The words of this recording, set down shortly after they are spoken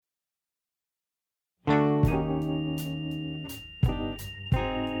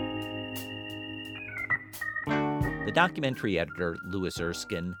The documentary editor, Louis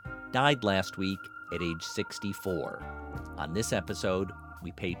Erskine, died last week at age 64. On this episode,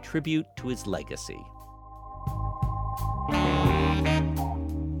 we pay tribute to his legacy.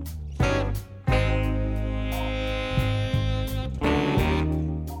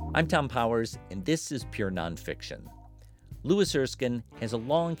 I'm Tom Powers, and this is Pure Nonfiction. Louis Erskine has a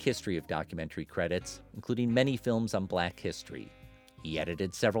long history of documentary credits, including many films on Black history. He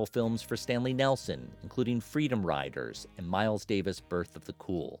edited several films for Stanley Nelson, including Freedom Riders and Miles Davis' Birth of the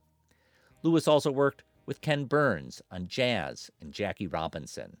Cool. Louis also worked with Ken Burns on jazz and Jackie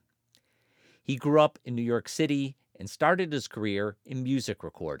Robinson. He grew up in New York City and started his career in music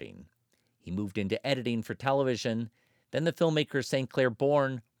recording. He moved into editing for television. Then the filmmaker St. Clair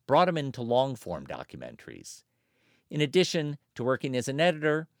Bourne brought him into long-form documentaries. In addition to working as an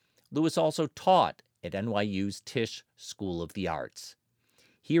editor, Louis also taught at NYU's Tisch School of the Arts.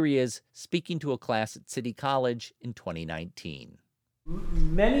 Here he is speaking to a class at City College in 2019.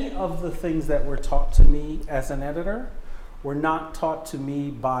 Many of the things that were taught to me as an editor were not taught to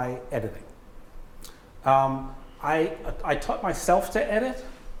me by editing. I taught myself to edit.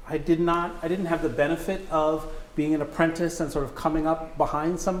 I didn't have the benefit of being an apprentice and sort of coming up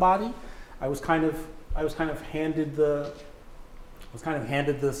behind somebody. I was kind of handed the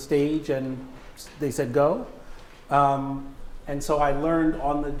stage and they said go, and so I learned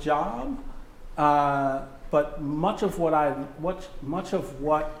on the job. But much of what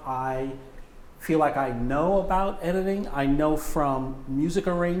I feel like I know about editing, I know from music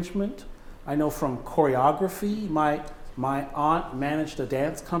arrangement, I know from choreography. My aunt managed a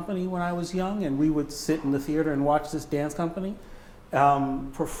dance company when I was young, and we would sit in the theater and watch this dance company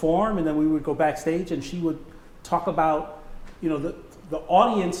perform, and then we would go backstage and she would talk about, the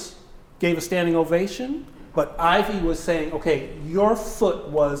audience gave a standing ovation, but Ivy was saying, okay, your foot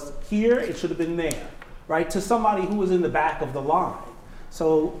was here, it should have been there, right? To somebody who was in the back of the line.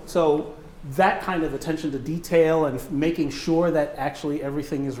 So that kind of attention to detail and making sure that actually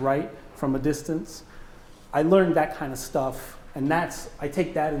everything is right from a distance, I learned that kind of stuff, and I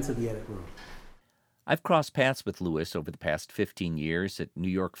take that into the edit room. I've crossed paths with Louis over the past 15 years at New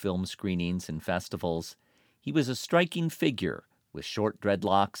York film screenings and festivals. He was a striking figure with short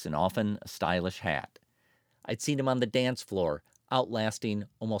dreadlocks and often a stylish hat. I'd seen him on the dance floor, outlasting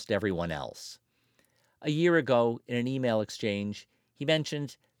almost everyone else. A year ago, in an email exchange, he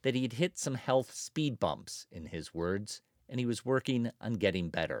mentioned that he'd hit some health speed bumps, in his words, and he was working on getting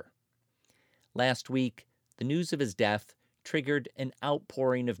better. Last week, the news of his death triggered an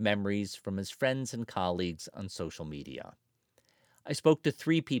outpouring of memories from his friends and colleagues on social media. I spoke to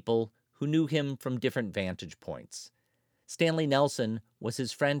 3 people who knew him from different vantage points. Stanley Nelson was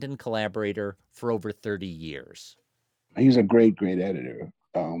his friend and collaborator for over 30 years. He's a great, great editor,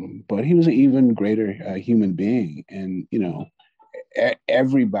 but he was an even greater human being. And, he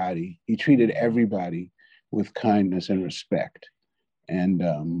treated everybody with kindness and respect. And,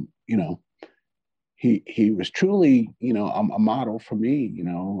 he was truly, a model for me.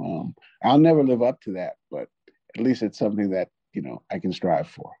 I'll never live up to that, but at least it's something that, I can strive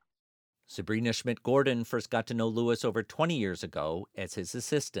for. Sabrina Schmidt-Gordon first got to know Louis over 20 years ago as his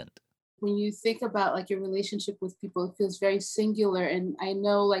assistant. When you think about your relationship with people, it feels very singular. And I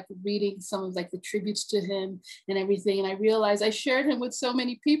know reading some of the tributes to him and everything, and I realized I shared him with so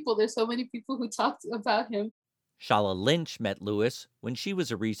many people. There's so many people who talked about him. Shala Lynch met Louis when she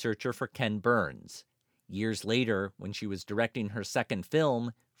was a researcher for Ken Burns. Years later, when she was directing her second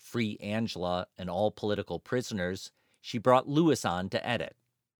film, Free Angela and All Political Prisoners, she brought Louis on to edit.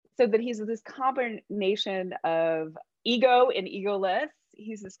 So that he's this combination of ego and egoless.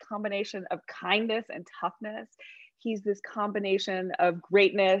 He's this combination of kindness and toughness. He's this combination of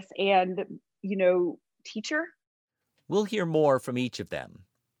greatness and, teacher. We'll hear more from each of them.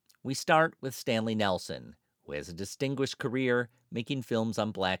 We start with Stanley Nelson, who has a distinguished career making films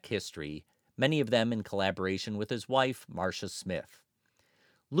on Black history, many of them in collaboration with his wife, Marcia Smith.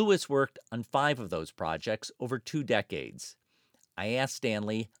 Louis worked on 5 of those projects over 2 decades. I asked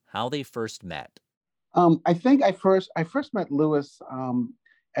Stanley how they first met. I think I first met Louis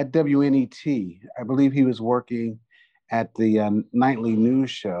at WNET. I believe he was working at the nightly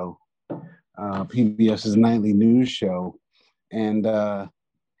news show, PBS's nightly news show, and I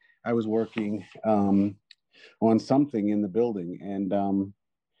was working on something in the building, and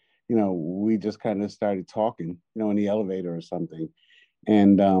we just kind of started talking, in the elevator or something,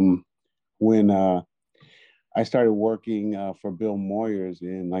 and when I started working for Bill Moyers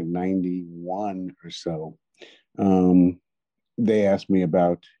in 91 or so. They asked me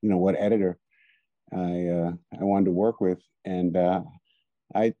about, what editor I wanted to work with. And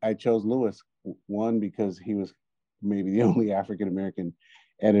I chose Louis, one, because he was maybe the only African American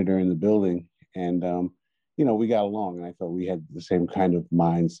editor in the building, and we got along, and I thought we had the same kind of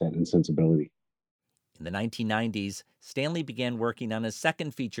mindset and sensibility. In the 1990s, Stanley began working on his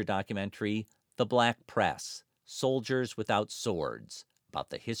second feature documentary, The Black Press: Soldiers Without Swords, about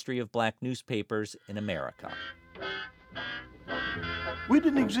the history of black newspapers in America. We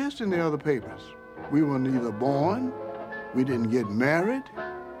didn't exist in the other papers. We were neither born, we didn't get married,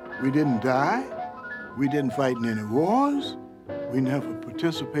 we didn't die, we didn't fight in any wars, we never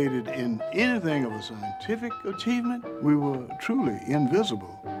participated in anything of a scientific achievement. We were truly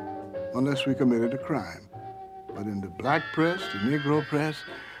invisible unless we committed a crime. But in the black press, the Negro press,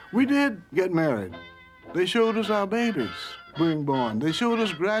 we did get married. They showed us our babies being born. They showed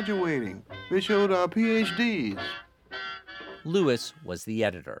us graduating. They showed our PhDs. Lewis was the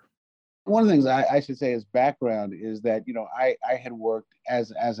editor. One of the things I should say as background is that, I had worked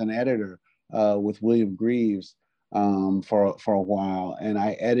as an editor with William Greaves for a while, and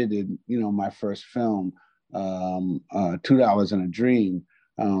I edited, my first film, $2 and a Dream,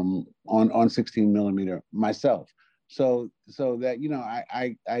 on 16 millimeter myself. So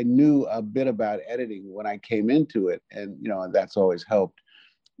that, I knew a bit about editing when I came into it, and, that's always helped.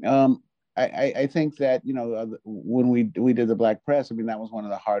 I think that, when we did The Black Press, that was one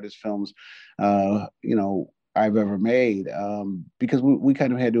of the hardest films, I've ever made, because we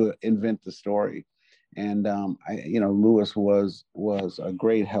kind of had to invent the story. And, Lewis was a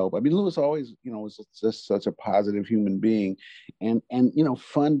great help. Lewis always, was just such a positive human being, and,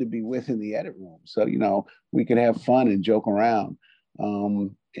 fun to be with in the edit room. So, we could have fun and joke around.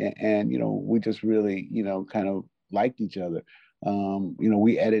 And we just really, kind of liked each other.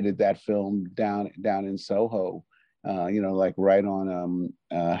 We edited that film down in Soho, like right on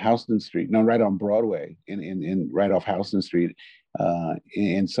Houston Street. No, right on Broadway, in right off Houston Street,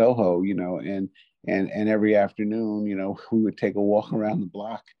 in Soho. And every afternoon, we would take a walk around the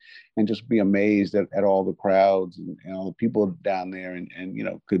block and just be amazed at all the crowds and all the people down there, and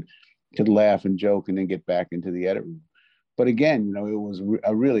could laugh and joke and then get back into the edit room. But again, it was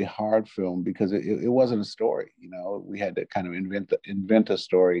a really hard film because it wasn't a story. We had to kind of invent a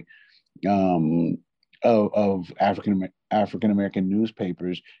story of African American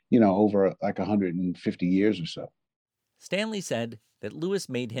newspapers, over like 150 years or so. Stanley said that Lewis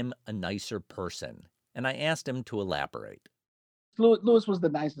made him a nicer person, and I asked him to elaborate. Lewis was the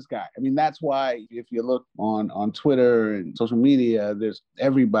nicest guy. That's why if you look on Twitter and social media,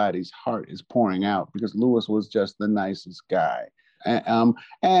 everybody's heart is pouring out because Lewis was just the nicest guy.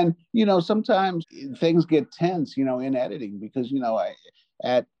 And sometimes things get tense, in editing because,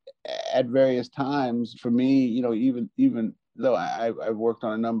 at various times for me, even though I've worked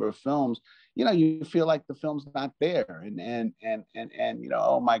on a number of films, you feel like the film's not there, and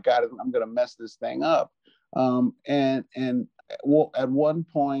oh my God, I'm going to mess this thing up. Well, at one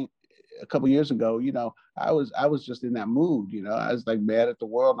point a couple of years ago, I was just in that mood. I was like mad at the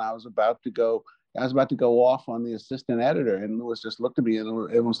world, and I was about to go off on the assistant editor, and Lewis just looked at me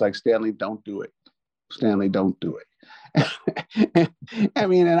and it was like, Stanley, don't do it. Stanley, don't do it.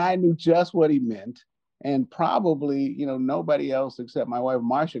 And I knew just what he meant. And probably, nobody else except my wife,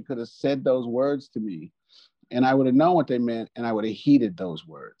 Marcia, could have said those words to me, and I would have known what they meant, and I would have heeded those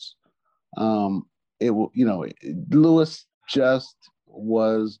words. Lewis just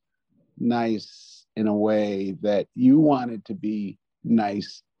was nice in a way that you wanted to be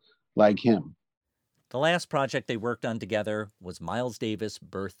nice like him. The last project they worked on together was Miles Davis'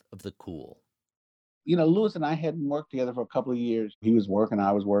 Birth of the Cool. Lewis and I hadn't worked together for a couple of years. He was working,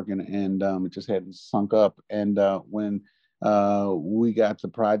 I was working, and it just hadn't sunk up. And when we got the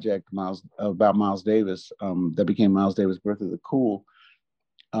project about Miles Davis, that became Miles Davis' Birth of the Cool,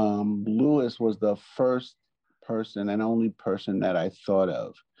 Lewis was the first person and only person that I thought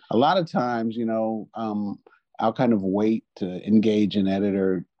of. A lot of times, I'll kind of wait to engage an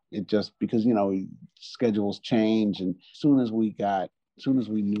editor. It just because, schedules change. And as soon as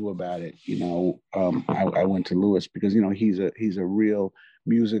we knew about it, I went to Lewis because, he's a real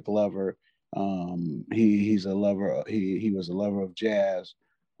music lover. He's a lover. He was a lover of jazz.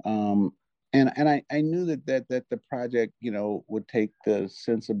 And I knew that the project, would take the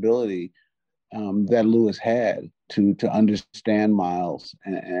sensibility that Lewis had to understand Miles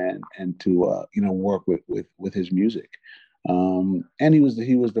and to work with his music. And he was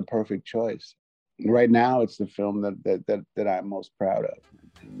the perfect choice. Right now, it's the film that I'm most proud of,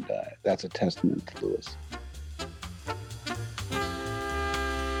 and that's a testament to Lewis.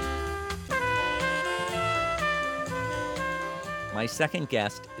 My second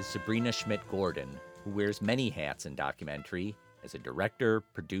guest is Sabrina Schmidt-Gordon, who wears many hats in documentary as a director,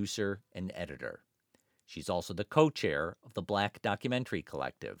 producer, and editor. She's also the co-chair of the Black Documentary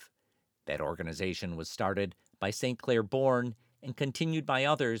Collective. That organization was started by St. Clair Bourne and continued by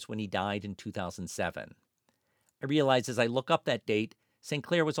others when he died in 2007. I realize as I look up that date, St.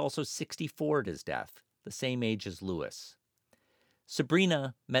 Clair was also 64 at his death, the same age as Lewis.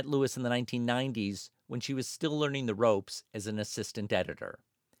 Sabrina met Lewis in the 1990s when she was still learning the ropes as an assistant editor.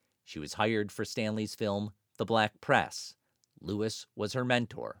 She was hired for Stanley's film, The Black Press. Lewis was her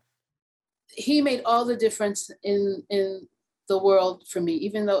mentor. He made all the difference in the world for me,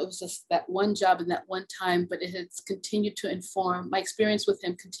 even though it was just that one job and that one time, but it has continued to inform, my experience with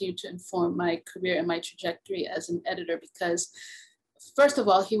him continued to inform my career and my trajectory as an editor, because first of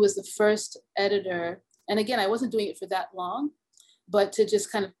all, he was the first editor, and again, I wasn't doing it for that long, but to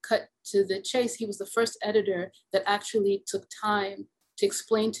just kind of cut to the chase, he was the first editor that actually took time to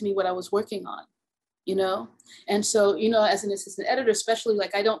explain to me what I was working on. You know? And so, you know, as an assistant editor, especially,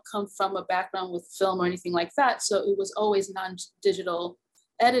 like, I don't come from a background with film or anything like that. So it was always non-digital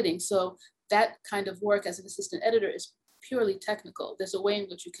editing. So that kind of work as an assistant editor is purely technical. There's a way in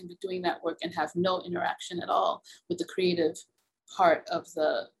which you can be doing that work and have no interaction at all with the creative part of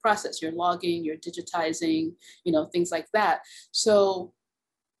the process. You're logging, you're digitizing, you know, things like that. So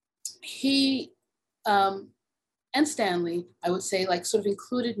he, and Stanley, I would say, like, sort of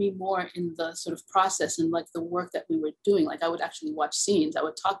included me more in the sort of process and like the work that we were doing. Like, I would actually watch scenes. I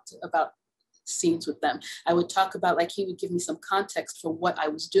would talk about scenes with them. I would talk about, like, he would give me some context for what I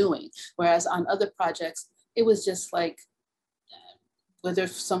was doing. Whereas on other projects, it was just like, whether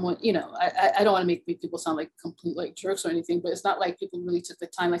someone, you know, I don't want to make people sound like complete like jerks or anything, but it's not like people really took the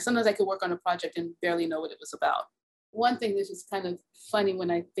time. Like, sometimes I could work on a project and barely know what it was about. One thing that's just kind of funny when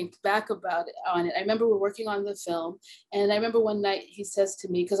I think back about it, I remember we're working on the film, and I remember one night he says to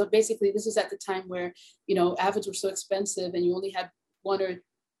me, because basically this was at the time where, you know, avids were so expensive and you only had one or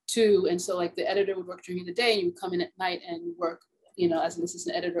two, and so like the editor would work during the day and you would come in at night and work, you know, as an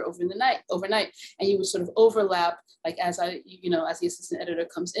assistant editor overnight, and you would sort of overlap, like, as the assistant editor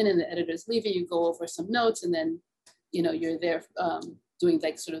comes in and the editor's leaving, you go over some notes, and then, you know, you're there doing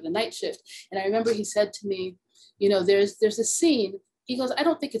like sort of the night shift. And I remember he said to me, you know, there's a scene. He goes, I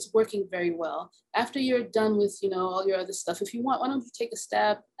don't think it's working very well. After you're done with, you know, all your other stuff, if you want, why don't you take a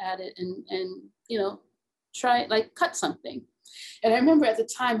stab at it and you know, try, like, cut something. And I remember at the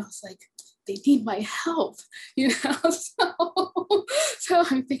time, I was like, they need my help, you know? So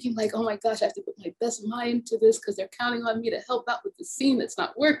I'm thinking, like, oh my gosh, I have to put my best mind to this because they're counting on me to help out with the scene that's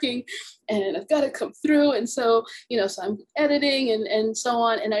not working, and I've got to come through. And so, you know, so I'm editing and so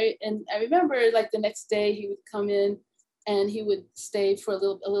on. And I remember, like, the next day he would come in and he would stay for a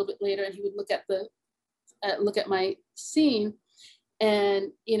little bit later, and he would look at my scene,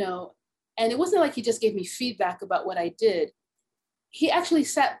 and, you know, and it wasn't like he just gave me feedback about what I did. He actually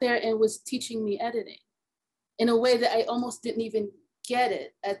sat there and was teaching me editing in a way that I almost didn't even get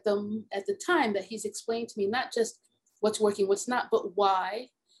it at the time, that he's explained to me not just what's working, what's not, but why.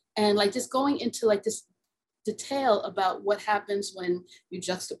 And like just going into like this detail about what happens when you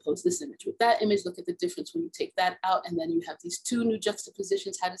juxtapose this image with that image, look at the difference when you take that out, and then you have these two new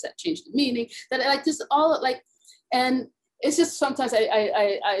juxtapositions. How does that change the meaning? That, like, just all, like, and it's just sometimes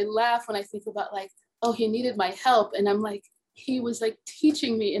I laugh when I think about, like, oh, he needed my help. And I'm like, he was like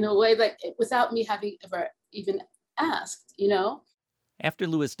teaching me in a way like without me having ever even asked, you know? After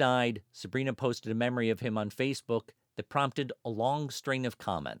Lewis died, Sabrina posted a memory of him on Facebook that prompted a long string of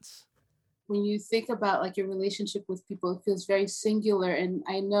comments. When you think about like your relationship with people, it feels very singular. And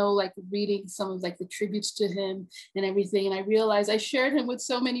I know, like, reading some of like the tributes to him and everything, and I realized I shared him with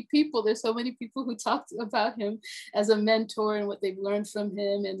so many people. There's so many people who talked about him as a mentor and what they've learned from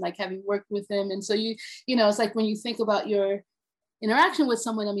him, and like having worked with him. And so you know, it's like when you think about your interaction with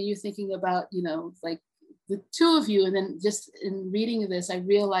someone, I mean, you're thinking about, you know, like the two of you. And then just in reading this, I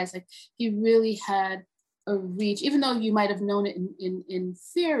realized like he really had a reach, even though you might have known it in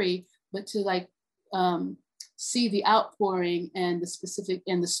theory, but to like see the outpouring and the specific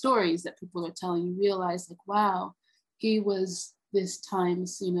and the stories that people are telling, you realize like, wow, he was this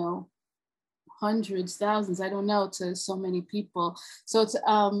times, you know, hundreds, thousands, I don't know, to so many people. So it's,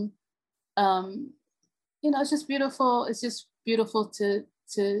 you know, it's just beautiful. It's just beautiful to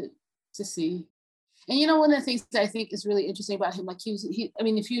see. And, you know, one of the things that I think is really interesting about him, like I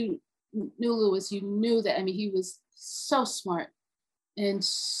mean, if you knew Lewis, you knew that, I mean, he was so smart and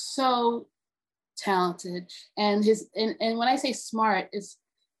so talented. And and when I say smart, is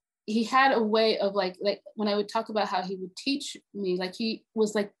he had a way of like when I would talk about how he would teach me, like he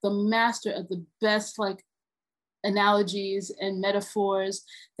was like the master of the best like analogies and metaphors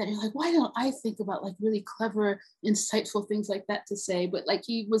that you're like, why don't I think about like really clever, insightful things like that to say? But like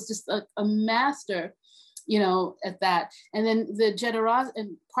he was just a master, you know, at that. And then the generosity,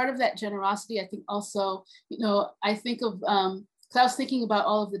 and part of that generosity, I think also, you know, I think of, because I was thinking about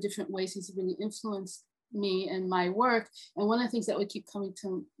all of the different ways he's really influenced me and my work. And one of the things that would keep coming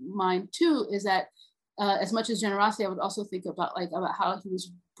to mind too is that as much as generosity, I would also think about how he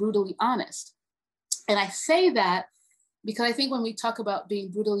was brutally honest. And I say that because I think when we talk about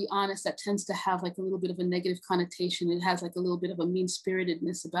being brutally honest, that tends to have like a little bit of a negative connotation. It has like a little bit of a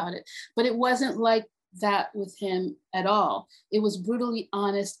mean-spiritedness about it. But it wasn't like that with him at all. It was brutally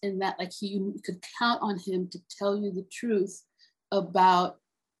honest in that like you could count on him to tell you the truth about,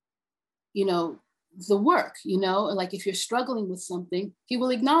 you know, the work, you know, like if you're struggling with something, he will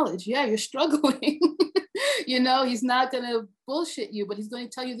acknowledge, yeah, you're struggling. You know, he's not going to bullshit you, but he's going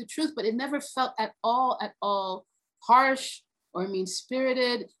to tell you the truth. But it never felt at all harsh or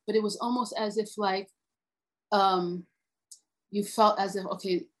mean-spirited, but it was almost as if like you felt as if,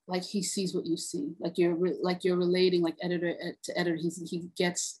 okay, like he sees what you see, like you're relating like editor to editor. He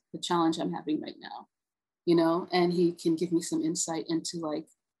gets the challenge I'm having right now, you know, and he can give me some insight into like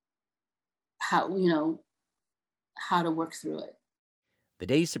how, you know, how to work through it. The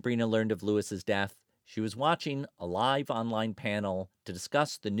day Sabrina learned of Lewis's death, she was watching a live online panel to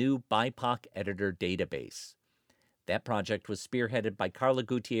discuss the new BIPOC editor database. That project was spearheaded by Carla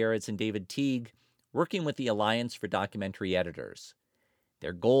Gutierrez and David Teague, working with the Alliance for Documentary Editors.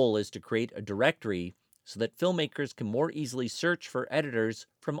 Their goal is to create a directory so that filmmakers can more easily search for editors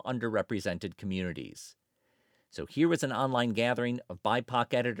from underrepresented communities. So here was an online gathering of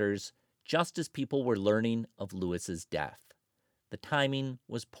BIPOC editors just as people were learning of Lewis's death. The timing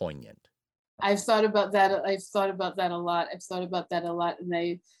was poignant. I've thought about that a lot.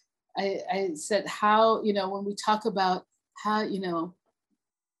 And I said how, you know, when we talk about how, you know,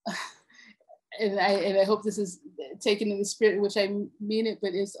 and I hope this is taken in the spirit in which I mean it,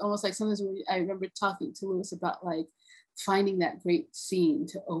 but it's almost like sometimes I remember talking to Lewis about like finding that great scene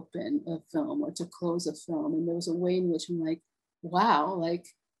to open a film or to close a film. And there was a way in which I'm like, wow, like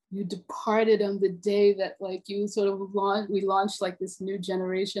you departed on the day that like you sort of we launched like this new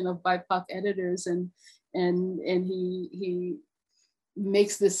generation of BIPOC editors, and he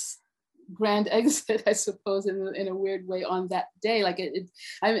makes this grand exit, I suppose, in a weird way on that day. Like it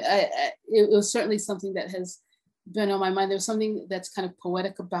was certainly something that has been on my mind. There's something that's kind of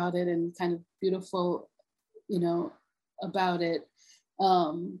poetic about it and kind of beautiful, you know, about it.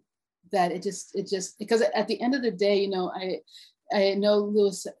 That it just because at the end of the day, you know, I know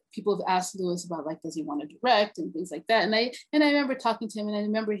Lewis, people have asked Lewis about like, does he want to direct and things like that. And I remember talking to him, and I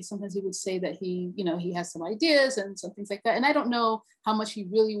remember sometimes he would say that he, you know, he has some ideas and some things like that. And I don't know how much he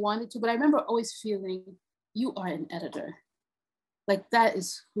really wanted to, but I remember always feeling, you are an editor. Like that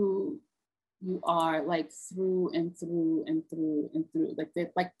is who you are, like through and through and through and through.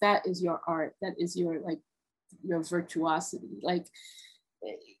 Like that is your art. That is your, like your virtuosity. Like,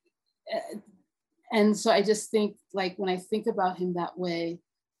 and so I just think like when I think about him that way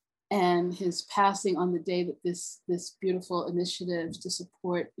and his passing on the day that this beautiful initiative to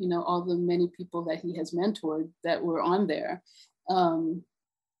support, you know, all the many people that he has mentored that were on there,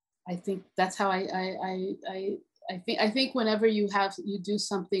 I think that's how I think whenever you do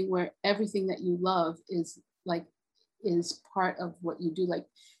something where everything that you love is part of what you do. Like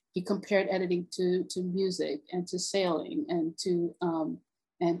he compared editing to music and to sailing and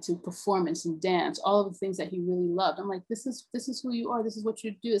to performance and dance, all of the things that he really loved. I'm like, this is who you are. This is what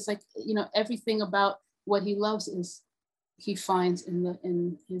you do. It's like, you know, everything about what he loves is he finds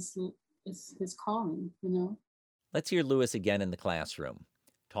in his calling, you know. Let's hear Lewis again in the classroom,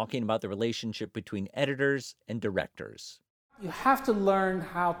 talking about the relationship between editors and directors. You have to learn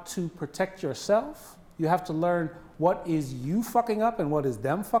how to protect yourself. You have to learn what is you fucking up and what is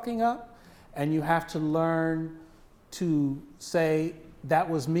them fucking up. And you have to learn to say, that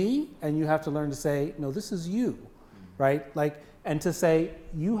was me, and you have to learn to say, no, this is you, right? Like, and to say,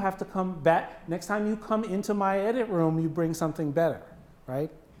 you have to come back, next time you come into my edit room, you bring something better, right?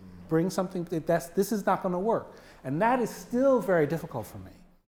 Bring something, this is not gonna work. And that is still very difficult for me.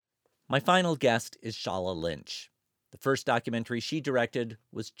 My final guest is Shala Lynch. The first documentary she directed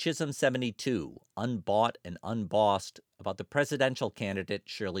was Chisholm 72, Unbought and Unbossed, about the presidential candidate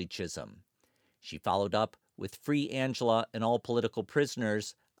Shirley Chisholm. She followed up with Free Angela and All Political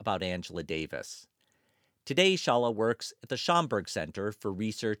Prisoners, about Angela Davis. Today, Shala works at the Schomburg Center for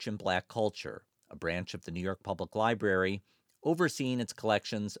Research in Black Culture, a branch of the New York Public Library, overseeing its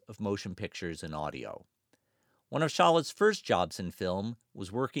collections of motion pictures and audio. One of Shala's first jobs in film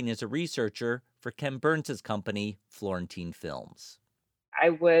was working as a researcher for Ken Burns' company, Florentine Films. I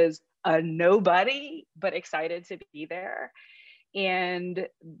was a nobody, but excited to be there. And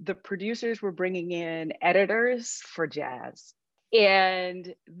the producers were bringing in editors for Jazz.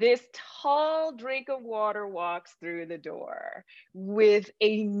 And this tall drink of water walks through the door with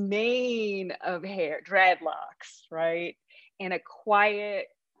a mane of hair, dreadlocks, right? And a quiet,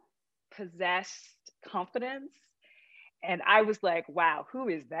 possessed confidence. And I was like, wow, who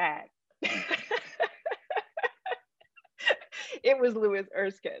is that? It was Louis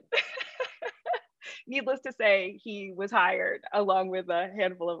Erskine. Needless to say, he was hired along with a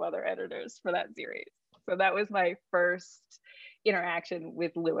handful of other editors for that series. So that was my first interaction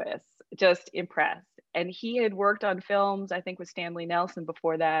with Louis, just impressed. And he had worked on films, I think with Stanley Nelson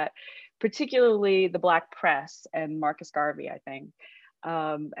before that, particularly The Black Press and Marcus Garvey, I think.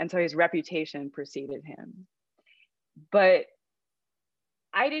 And so his reputation preceded him. But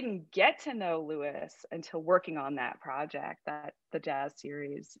I didn't get to know Louis until working on that project, the Jazz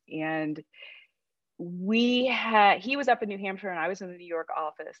series. And he was up in New Hampshire and I was in the New York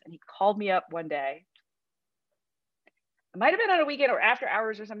office, and he called me up one day. It might've been on a weekend or after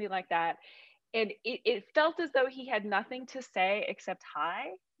hours or something like that. And it felt as though he had nothing to say except hi.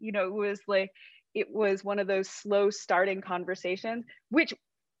 You know, it was one of those slow starting conversations, which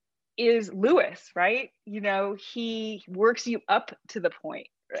is Louis, right? You know, he works you up to the point,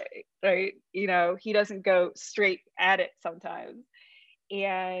 right? You know, he doesn't go straight at it sometimes.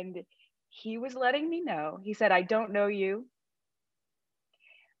 And he was letting me know, he said, I don't know you,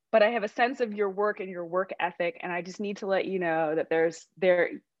 but I have a sense of your work and your work ethic. And I just need to let you know that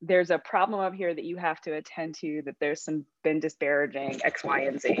there's a problem up here that you have to attend to, that there's been disparaging X, Y,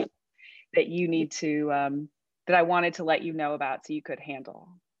 and Z that you need to, that I wanted to let you know about so you could handle.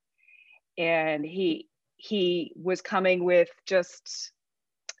 And he was coming with just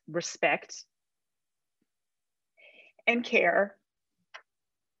respect and care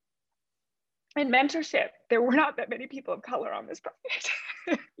and mentorship. There were not that many people of color on this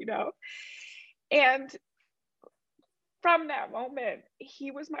project, you know? And from that moment,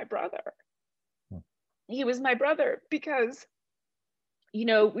 he was my brother. He was my brother because, you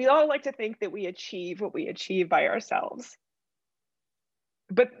know, we all like to think that we achieve what we achieve by ourselves.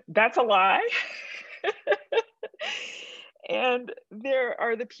 But that's a lie. And there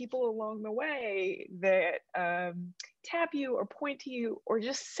are the people along the way that tap you or point to you or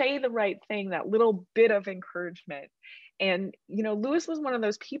just say the right thing, that little bit of encouragement. And, you know, Louis was one of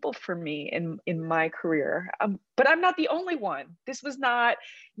those people for me in my career. But I'm not the only one. This was not,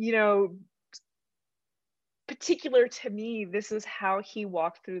 you know, particular to me. This is how he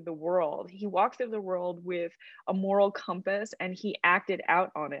walked through the world. He walked through the world with a moral compass, and he acted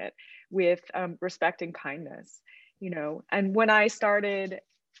out on it with respect and kindness, you know. And when I started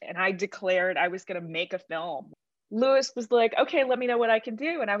and I declared I was going to make a film, Louis was like, okay, let me know what I can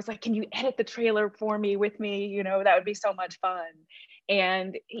do. And I was like, can you edit the trailer for me with me? You know, that would be so much fun.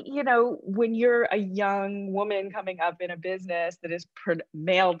 And, you know, when you're a young woman coming up in a business that is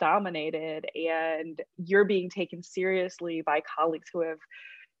male dominated and you're being taken seriously by colleagues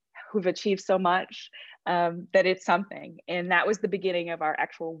who've achieved so much, that it's something. And that was the beginning of our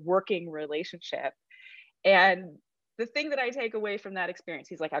actual working relationship. And the thing that I take away from that experience,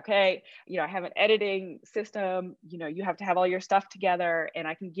 he's like, okay, you know, I have an editing system, you know, you have to have all your stuff together and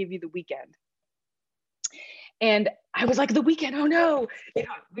I can give you the weekend. And I was like, the weekend, oh no, you know,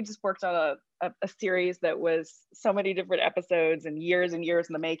 we just worked on a series that was so many different episodes and years in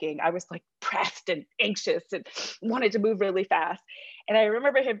the making. I was like pressed and anxious and wanted to move really fast. And I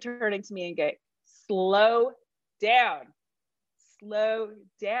remember him turning to me and going, slow down.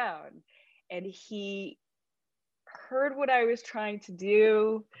 And he heard what I was trying to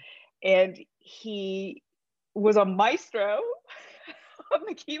do. And he was a maestro on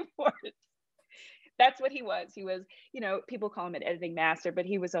the keyboard. That's what he was. He was, you know, people call him an editing master, but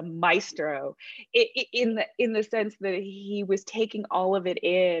he was a maestro in the sense that he was taking all of it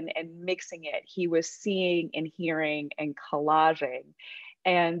in and mixing it. He was seeing and hearing and collaging.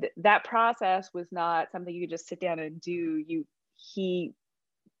 And that process was not something you could just sit down and do. He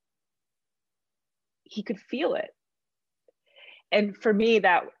could feel it. And for me,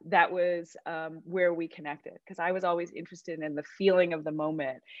 that was where we connected, because I was always interested in the feeling of the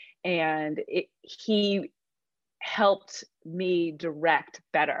moment. And he helped me direct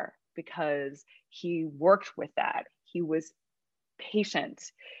better because he worked with that. He was patient.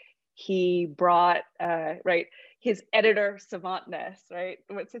 He brought, his editor savantness, right?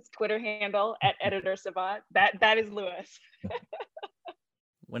 What's his Twitter handle? @editor savant? That is Louis.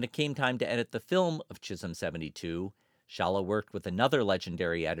 When it came time to edit the film of Chisholm 72, Schala worked with another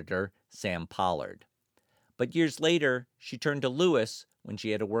legendary editor, Sam Pollard. But years later, she turned to Lewis when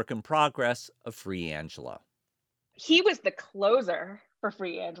she had a work in progress of Free Angela. He was the closer for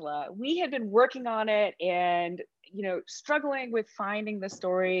Free Angela. We had been working on it and, struggling with finding the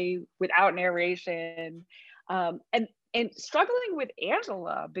story without narration, and struggling with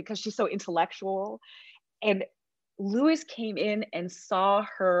Angela because she's so intellectual. And Lewis came in and saw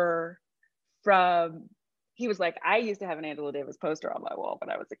her he was like, I used to have an Angela Davis poster on my wall when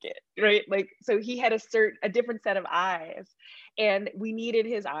I was a kid, right? Like, so he had a different set of eyes, and we needed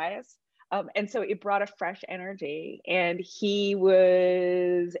his eyes. And so it brought a fresh energy, and he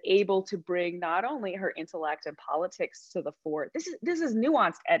was able to bring not only her intellect and politics to the fore. This is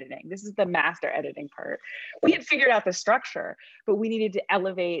nuanced editing. This is the master editing part. We had figured out the structure, but we needed to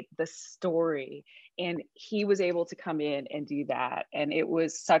elevate the story. And he was able to come in and do that. And it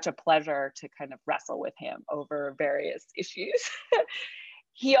was such a pleasure to kind of wrestle with him over various issues.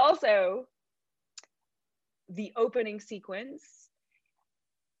 He also, the opening sequence,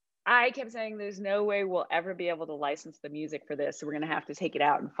 I kept saying there's no way we'll ever be able to license the music for this. So we're going to have to take it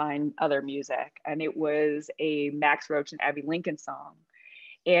out and find other music. And it was a Max Roach and Abby Lincoln song.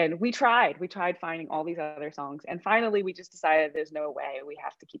 And we tried finding all these other songs. And finally, we just decided there's no way, we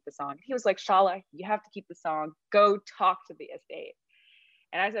have to keep the song. He was like, Schala, you have to keep the song. Go talk to the estate.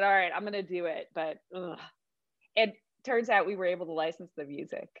 And I said, all right, I'm going to do it. But, ugh. And turns out we were able to license the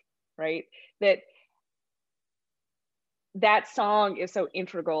music, right? That song is so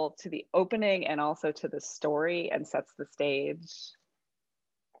integral to the opening and also to the story and sets the stage.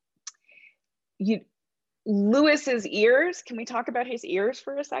 Lewis's ears, can we talk about his ears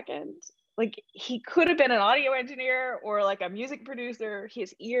for a second? Like, he could have been an audio engineer or like a music producer.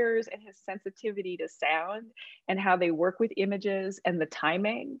 His ears and his sensitivity to sound and how they work with images and the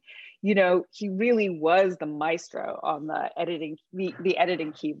timing, he really was the maestro on the editing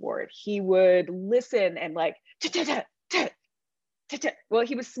keyboard. He would listen and like, well,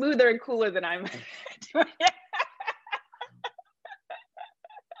 he was smoother and cooler than I'm doing it.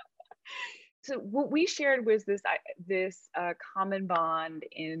 So what we shared was this common bond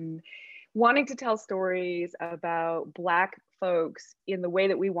in wanting to tell stories about Black folks in the way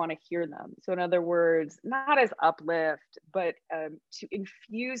that we want to hear them. So in other words, not as uplift, but to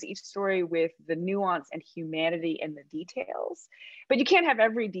infuse each story with the nuance and humanity and the details. But you can't have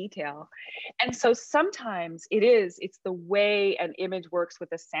every detail. And so sometimes it's the way an image works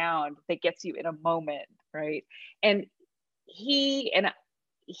with a sound that gets you in a moment, right? And he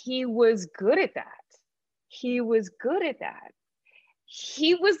was good at that.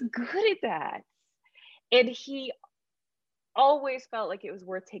 And he always felt like it was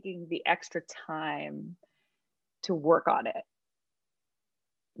worth taking the extra time to work on it.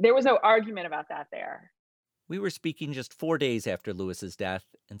 There was no argument about that there. We were speaking just 4 days after Lewis's death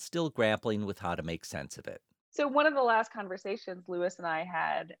and still grappling with how to make sense of it. So one of the last conversations Lewis and I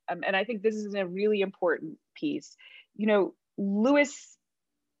had, and I think this is a really important piece, Lewis,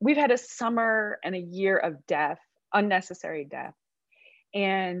 we've had a summer and a year of death, unnecessary death.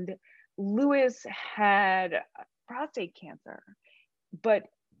 And Lewis had prostate cancer, but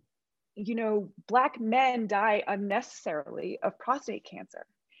Black men die unnecessarily of prostate cancer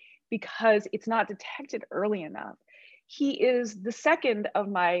because it's not detected early enough. He is the second of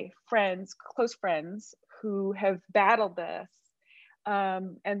my close friends who have battled this,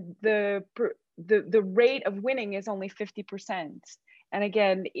 and the rate of winning is only 50%. And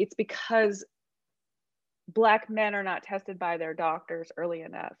again, it's because Black men are not tested by their doctors early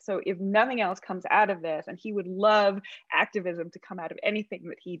enough. So if nothing else comes out of this, and he would love activism to come out of anything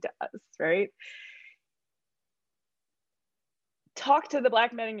that he does, right? Talk to the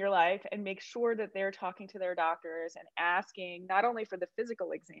Black men in your life and make sure that they're talking to their doctors and asking not only for the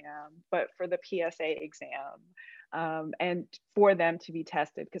physical exam, but for the PSA exam, and for them to be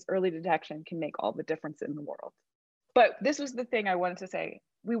tested, because early detection can make all the difference in the world. But this was the thing I wanted to say.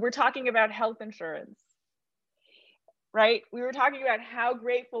 We were talking about health insurance, right? We were talking about how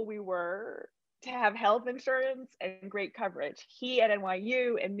grateful we were to have health insurance and great coverage. He at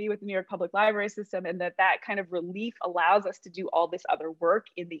NYU and me with the New York Public Library System, and that kind of relief allows us to do all this other work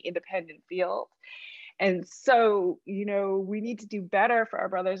in the independent field. And so, we need to do better for our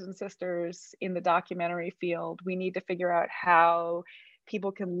brothers and sisters in the documentary field. We need to figure out how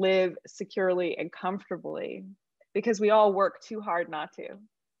people can live securely and comfortably, because we all work too hard not to.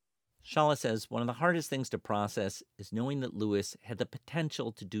 Schala says one of the hardest things to process is knowing that Lewis had the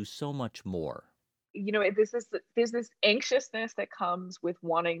potential to do so much more. There's this anxiousness that comes with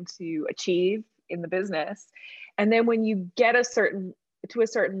wanting to achieve in the business. And then when you get a certain to a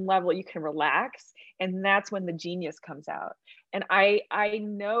certain level, you can relax, and that's when the genius comes out. And I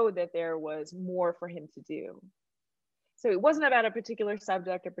know that there was more for him to do. So it wasn't about a particular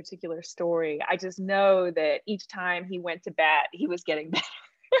subject, a particular story. I just know that each time he went to bat, he was getting better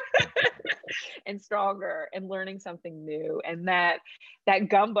and stronger and learning something new. And that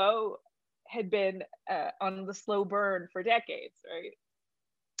gumbo had been on the slow burn for decades, right?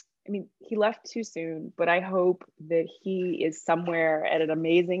 I mean, he left too soon, but I hope that he is somewhere at an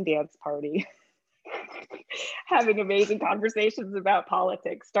amazing dance party, having amazing conversations about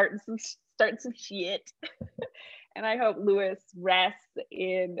politics, starting some shit. And I hope Louis rests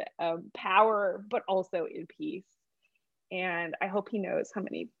in power, but also in peace. And I hope he knows how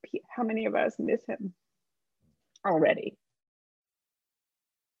many of us miss him already.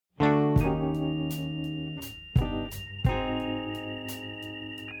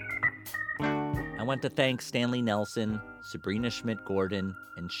 I want to thank Stanley Nelson, Sabrina Schmidt-Gordon,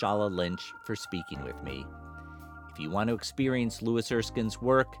 and Shala Lynch for speaking with me. If you want to experience Louis Erskine's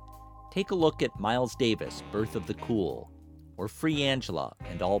work, take a look at Miles Davis, Birth of the Cool, or Free Angela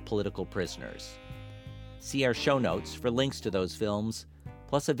and All Political Prisoners. See our show notes for links to those films,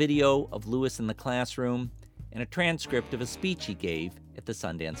 plus a video of Louis in the classroom and a transcript of a speech he gave at the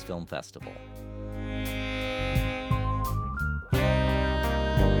Sundance Film Festival.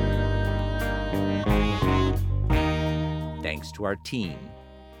 Thanks to our team,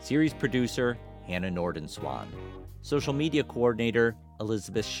 series producer Hannah Nordenswan, social media coordinator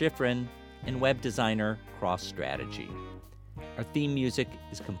Elizabeth Schifrin, and web designer Cross Strategy. Our theme music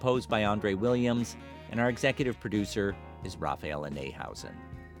is composed by Andre Williams, and our executive producer is Raphael Nehausen.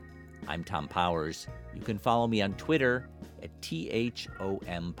 I'm Tom Powers. You can follow me on Twitter at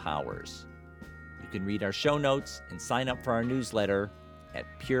THOMPowers. You can read our show notes and sign up for our newsletter at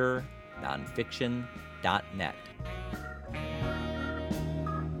purenonfiction.net.